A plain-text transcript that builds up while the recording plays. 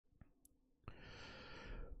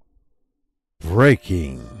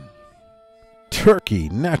Breaking. Turkey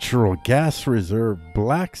natural gas reserve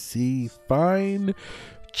Black Sea find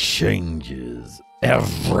changes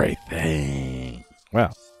everything.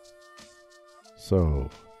 Well, so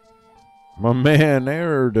my man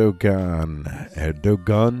Erdogan,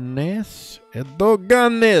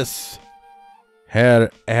 Herr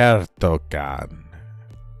Erdogan,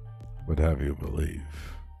 would have you believe.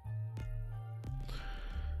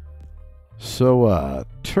 So,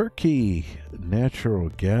 Turkey natural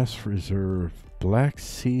gas reserve Black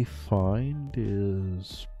Sea find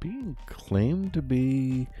is being claimed to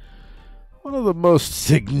be one of the most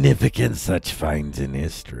significant such finds in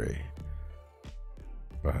history.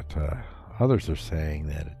 But others are saying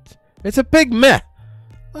that it's a big meh,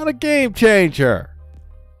 not a game changer.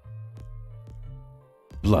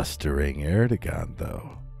 Blustering Erdogan,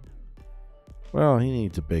 though. Well, he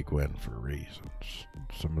needs a big win for reasons.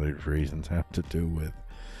 Some of these reasons have to do with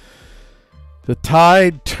the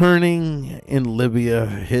tide turning in Libya.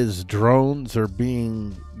 His drones are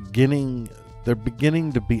beginning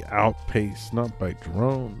to be outpaced, not by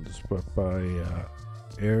drones, but by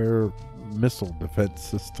air missile defense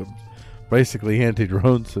systems. Basically,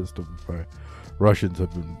 anti-drone systems by Russians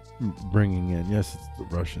have been bringing in. Yes, it's the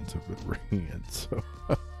Russians have been bringing in. So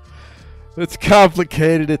it's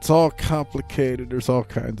complicated. It's all complicated. There's all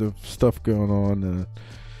kinds of stuff going on.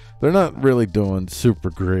 They're not really doing super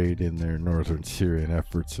great in their northern Syrian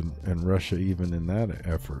efforts, and Russia, even in that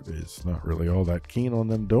effort, is not really all that keen on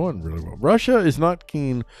them doing really well. Russia is not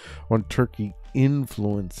keen on Turkey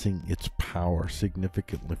influencing its power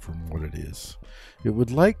significantly from what it is. It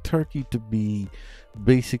would like Turkey to be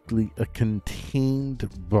basically a contained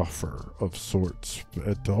buffer of sorts,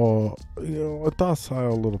 a docile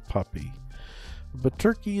little puppy. But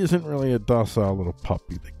Turkey isn't really a docile little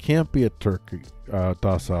puppy. They can't be a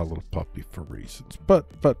docile little puppy for reasons.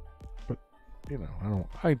 But you know,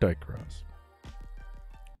 I digress.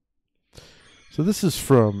 So this is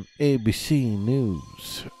from ABC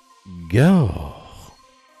News. Go.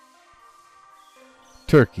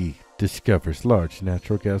 Turkey discovers large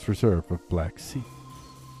natural gas reserve of Black Sea.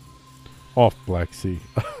 Off Black Sea.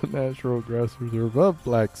 Natural gas reserve of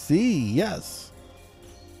Black Sea. Yes.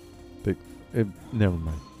 Never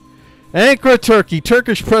mind. Ankara, Turkey.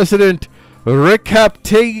 Turkish President Recep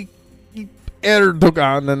Tayyip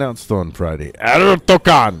Erdogan announced on Friday. Announced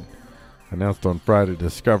on Friday the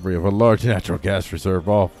discovery of a large natural gas reserve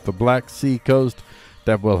off the Black Sea coast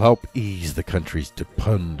that will help ease the country's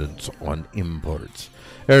dependence on imports.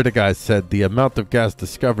 Erdogan said the amount of gas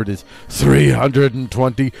discovered is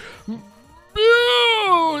 320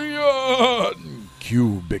 billion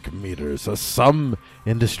cubic meters, a sum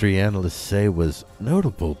industry analysts say was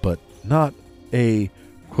notable but not a,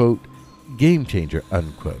 quote, game changer,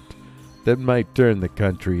 unquote, that might turn the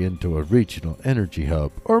country into a regional energy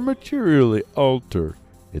hub or materially alter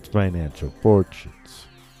its financial fortunes.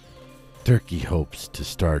 Turkey hopes to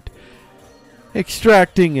start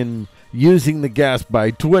extracting and using the gas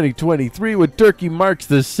by 2023, when Turkey marks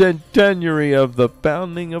the centenary of the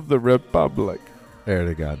founding of the Republic,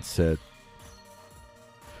 Erdogan said.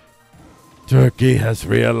 Turkey has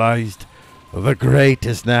realized the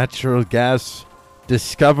greatest natural gas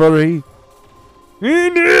discovery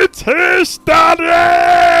in its history,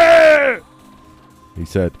 he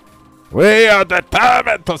said. We are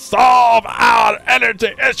determined to solve our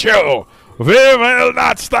energy issue. We will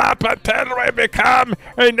not stop until we become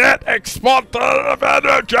a net exporter of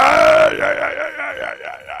energy.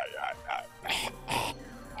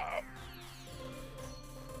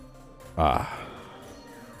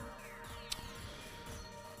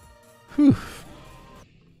 Whew.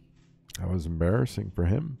 That was embarrassing for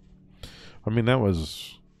him. I mean, that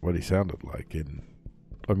was what he sounded like.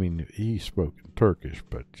 I mean, he spoke in Turkish,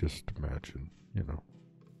 but just imagine,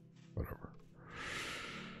 whatever.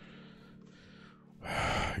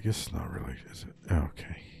 I guess it's not really, is it?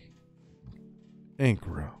 Okay.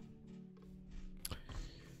 Ankara.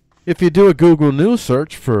 If you do a Google News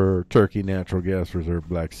search for Turkey natural gas reserve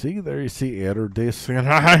Black Sea, there you see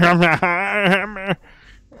Erdogan.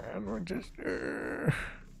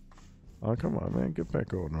 Oh, come on, man. Get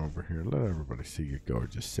back on over here. Let everybody see your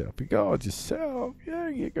gorgeous self. Your gorgeous self.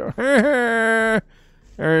 There you go.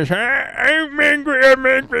 I'm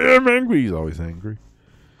angry. He's always angry.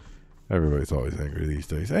 Everybody's always angry these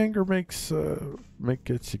days. Anger gets you.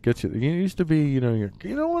 You used to be, you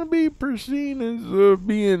don't want to be seen as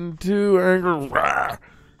being too angry.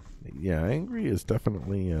 Yeah, angry is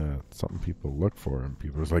definitely something people look for, and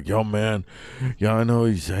people are like, "Yo, man, yeah, I know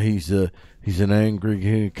he's an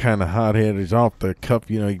angry, kind of hot-headed, he's off the cuff,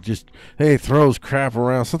 he throws crap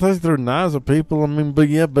around. Sometimes they're nice people,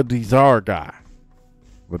 but he's our guy."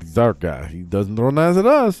 But he's our guy. He doesn't throw knives at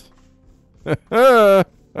us.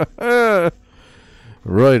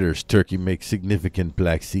 Reuters, Turkey makes significant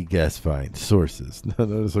Black Sea gas finds. Sources.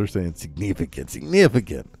 Notice they're saying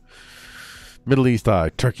significant. Middle East Eye,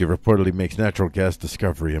 Turkey reportedly makes natural gas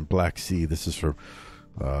discovery in Black Sea. This is from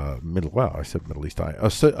Middle East Eye.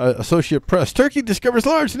 Associate Press, Turkey discovers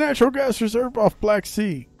large natural gas reserve off Black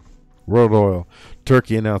Sea. World Oil,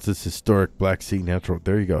 Turkey announces historic Black Sea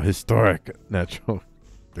historic natural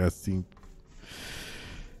gas sea.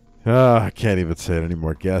 I can't even say it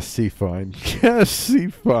anymore. Gas sea find.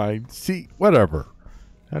 Whatever.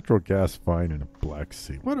 Natural gas find in the Black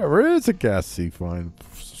Sea. Whatever. It is a gas sea find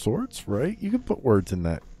of sorts, right? You can put words in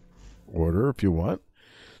that order if you want.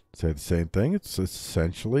 Say the same thing. It's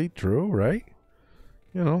essentially true, right?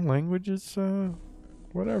 Language is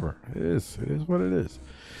whatever. It is what it is.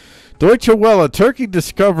 Deutsche Welle, Turkey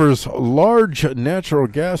discovers large natural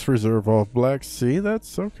gas reserve off Black Sea.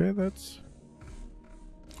 That's okay. That's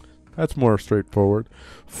more straightforward.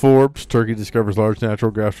 Forbes, Turkey discovers large natural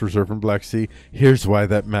gas reserve in Black Sea. Here's why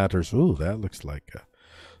that matters. Ooh, that looks like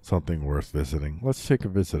something worth visiting. Let's take a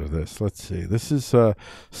visit of this. Let's see. This is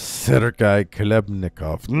Sergei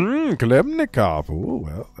Klebnikov. Klebnikov. Ooh,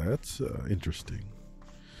 well, that's interesting.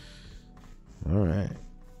 All right.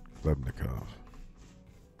 Klebnikov.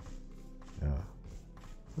 Yeah.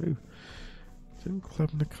 Didn't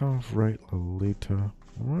Klebnikov write Lolita?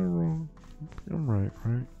 Am I wrong? I'm right?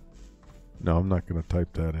 No, I'm not going to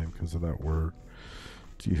type that in because of that word.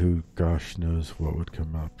 Who, gosh knows what would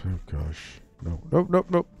come up. Oh, gosh.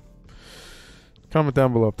 Nope. Comment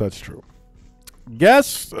down below if that's true.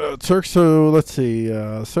 So let's see.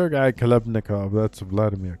 Sergei Klebnikov. That's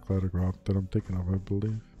Vladimir Klebnikov that I'm thinking of, I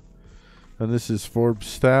believe. And this is Forbes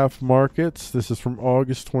Staff Markets. This is from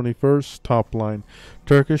August 21st. Top line.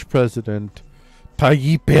 Turkish President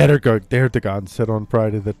Tayyip Erdogan said on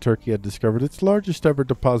Friday that Turkey had discovered its largest ever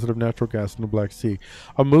deposit of natural gas in the Black Sea,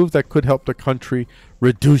 a move that could help the country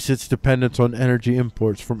reduce its dependence on energy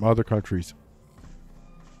imports from other countries,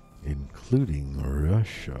 including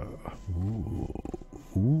Russia. Ooh,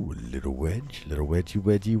 little wedge.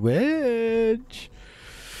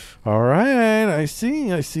 All right, I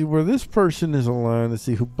see where this person is aligned. Let's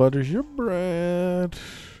see who butters your bread.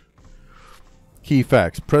 Key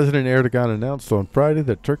facts. President Erdogan announced on Friday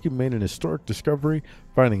that Turkey made an historic discovery,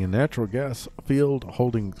 finding a natural gas field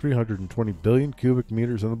holding 320 billion cubic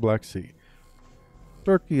meters in the Black Sea.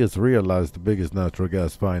 Turkey has realized the biggest natural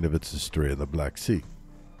gas find of its history in the Black Sea.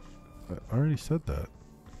 I already said that.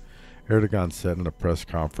 Erdogan said in a press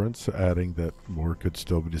conference, adding that more could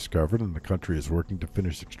still be discovered and the country is working to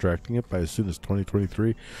finish extracting it by as soon as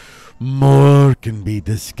 2023. More can be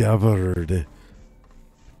discovered.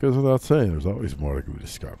 Goes without saying, there's always more that can be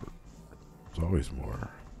discovered. There's always more.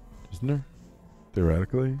 Isn't there?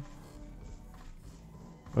 Theoretically.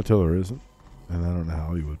 Until there isn't. And I don't know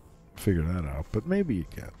how you would figure that out, but maybe you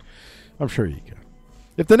can. I'm sure you can.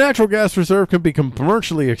 If the natural gas reserve can be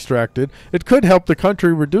commercially extracted, it could help the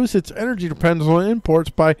country reduce its energy dependence on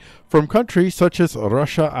imports from countries such as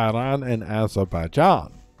Russia, Iran, and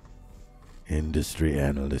Azerbaijan. Industry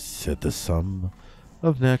analysts said the sum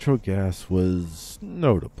of natural gas was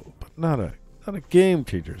notable, but not a game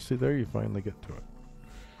changer. See, there you finally get to it.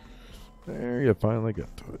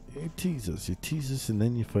 You tease us, and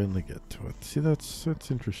then you finally get to it. See, that's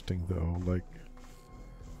interesting though. Like,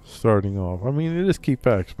 starting off, I mean, it is key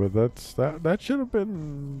facts, but that should have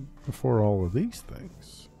been before all of these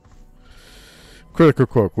things. Critical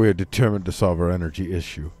quote: "We are determined to solve our energy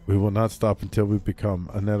issue. We will not stop until we become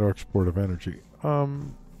a net exporter of energy."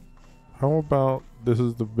 How about this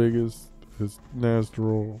is the biggest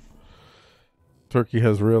natural Turkey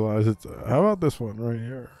has realized it's. How about this one right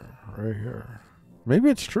here? Maybe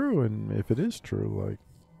it's true, and if it is true, like,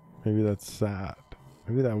 maybe that's sad.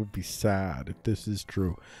 Maybe that would be sad if this is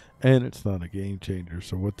true, and it's not a game changer.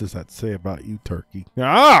 So what does that say about you, Turkey?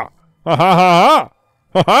 Ha ha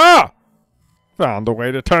ha! Found a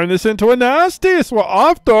way to turn this into a nasty. It's what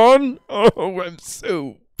I've done. Oh, I'm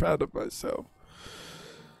so proud of myself.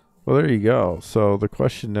 Well, there you go. So the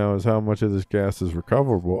question now is how much of this gas is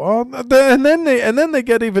recoverable. Oh, and then they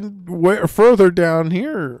get even further down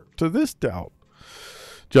here to this doubt.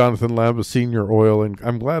 Jonathan Lamba, Senior Oil, and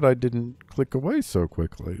I'm glad I didn't click away so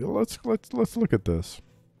quickly. Let's look at this.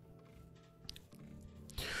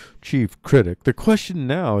 Chief critic. The question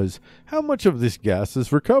now is how much of this gas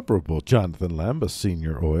is recoverable. Jonathan Lamba,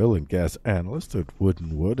 Senior Oil and Gas Analyst at Wood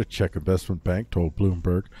 & Wood, a Czech investment bank, told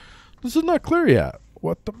Bloomberg, "This is not clear yet.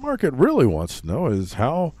 What the market really wants to know is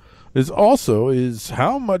how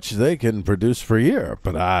much they can produce per year,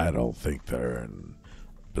 but I don't think they're in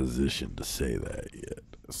position to say that yet."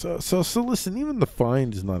 So listen, even the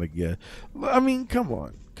fine is not a get. I mean, come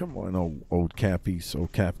on, old cappies,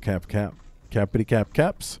 old cappity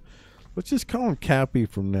caps. Let's just call him Cappy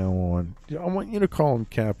from now on. I want you to call him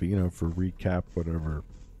Cappy, for recap, whatever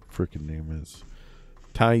freaking name is.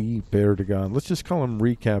 Tayyip Erdogan. Let's just call him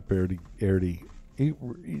Recap Erdi.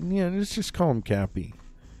 Yeah, let's just call him Cappy.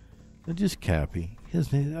 Just Cappy.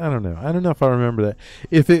 His name, I don't know. I don't know if I remember that.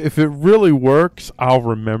 If it really works, I'll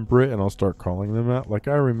remember it and I'll start calling them out. Like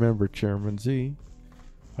I remember Chairman Z.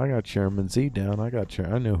 I got Chairman Z down. I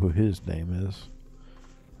know who his name is.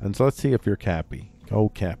 And so let's see if you're Cappy. Oh,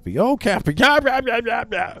 Cappy. Oh, Cappy.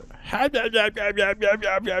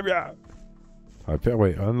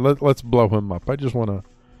 Wait, let's blow him up. I just want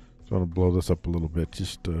to blow this up a little bit.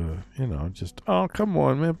 Oh, come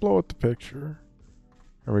on, man. Blow up the picture.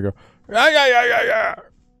 Here we go.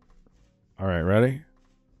 All right, ready?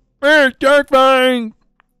 We're terrifying.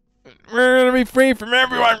 We're going to be free from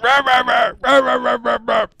everyone.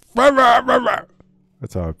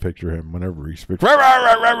 That's how I picture him whenever he speaks.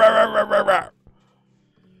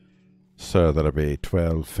 So that'll be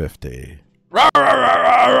 12.50.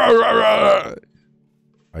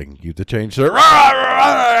 I can keep the change, sir.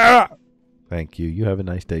 Thank you. You have a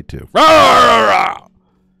nice day too. But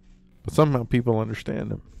somehow people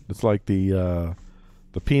understand him. It's like the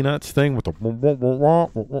Peanuts thing with the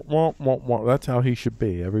that's how he should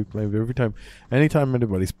be. Every time, anytime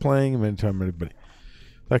anybody's playing him,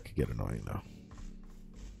 that could get annoying though.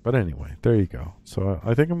 But anyway, there you go. So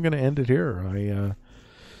I think I'm going to end it here.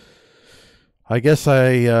 I guess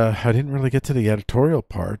I didn't really get to the editorial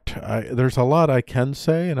part. There's a lot I can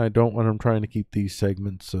say, and I don't want. I'm trying to keep these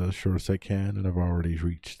segments short as I can, and I've already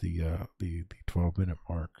reached the 12-minute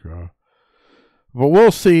mark. But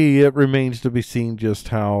we'll see. It remains to be seen just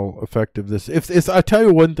how effective this. If I tell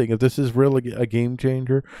you one thing, if this is really a game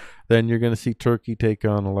changer, then you're going to see Turkey take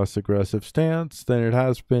on a less aggressive stance than it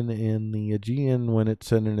has been in the Aegean when it's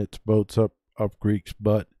sending its boats up Greek's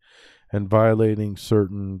butt and violating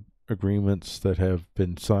certain agreements that have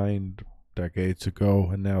been signed decades ago,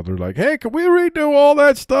 and now they're like, hey, can we redo all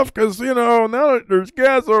that stuff because now that there's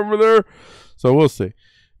gas over there. So we'll see.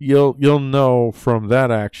 You'll know from that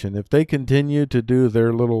action if they continue to do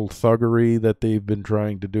their little thuggery that they've been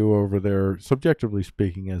trying to do over there, subjectively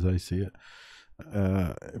speaking, as I see it.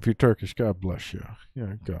 If you're Turkish, God bless you.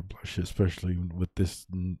 Yeah, God bless you, especially with this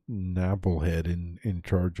nabblehead in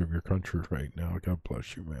charge of your country right now. God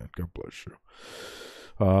bless you, man. God bless you.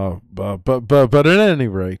 But at any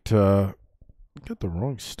rate, I got the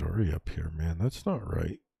wrong story up here, man. That's not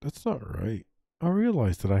right. I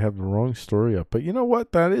realize that I have the wrong story up, but you know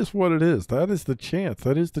what? That is what it is. That is the chance.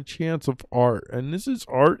 That is the chance of art, and this is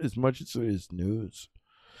art as much as it is news.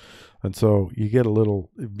 And so you get a little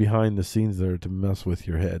behind the scenes there to mess with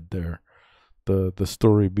your head there. The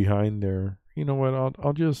story behind there. You know what?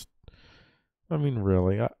 I'll just. I mean,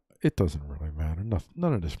 really, it doesn't really matter.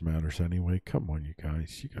 None of this matters anyway. Come on, you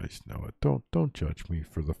guys. You guys know it. Don't judge me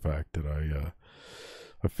for the fact that I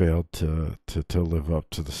failed to live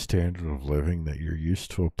up to the standard of living that you're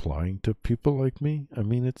used to applying to people like me. I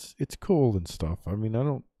mean, it's cool and stuff. I mean, I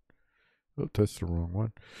don't. Oh, that's the wrong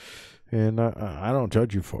one. And I don't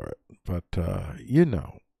judge you for it. But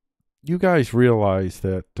you guys realize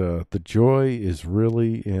that the joy is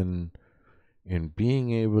really in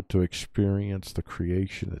being able to experience the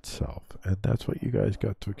creation itself, and that's what you guys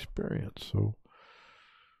got to experience. So,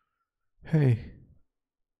 hey,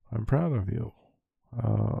 I'm proud of you.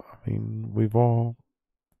 I mean, we've all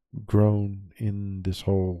grown in this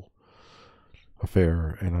whole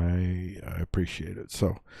affair, and I appreciate it.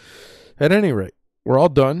 So, at any rate, we're all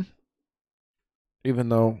done, even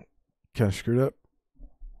though kind of screwed up.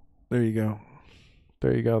 There you go.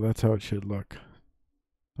 That's how it should look.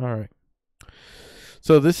 All right.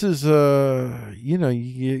 So this is,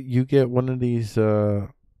 you get one of these. I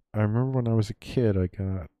remember when I was a kid, I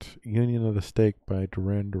got Union of the Stake by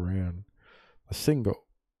Duran Duran, a single,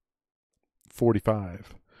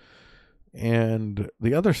 45. And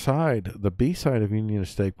the other side, the B side of Union of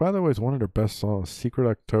the Stake, by the way, is one of their best songs, Secret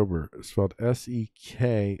October. It's spelled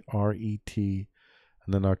Sekret, and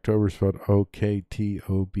then October is spelled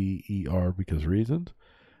Oktober because reasons.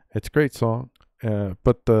 It's a great song.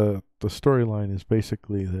 But the storyline is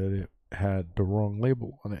basically that it had the wrong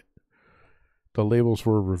label on it. The labels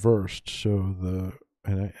were reversed, so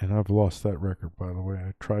and I've lost that record, by the way.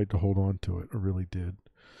 I tried to hold on to it. I really did.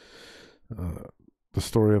 The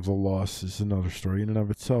story of the loss is another story in and of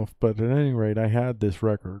itself. But at any rate, I had this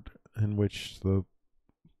record in which the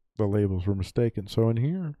labels were mistaken. So in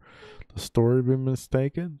here, the story been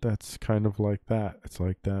mistaken. That's kind of like that. It's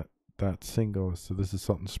like that single. So this is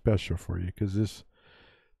something special for you because this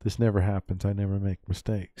This never happens. I never make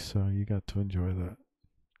mistakes. So you got to enjoy that.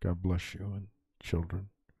 God bless you and children.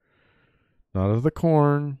 Not of the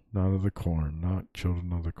corn, not of the corn, not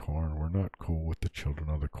children of the corn. We're not cool with the children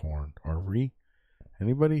of the corn, are we?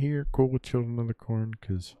 Anybody here cool with children of the corn?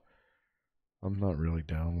 Because I'm not really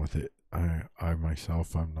down with it. I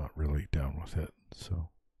myself, I'm not really down with it. So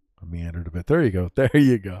I meandered a bit. There you go. There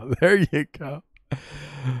you go. There you go.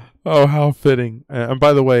 Oh, how fitting. And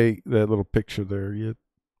by the way, that little picture there,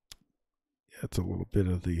 it's a little bit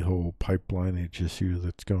of the whole pipeline issue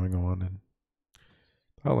that's going on. And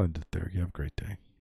I'll end it there. You have a great day.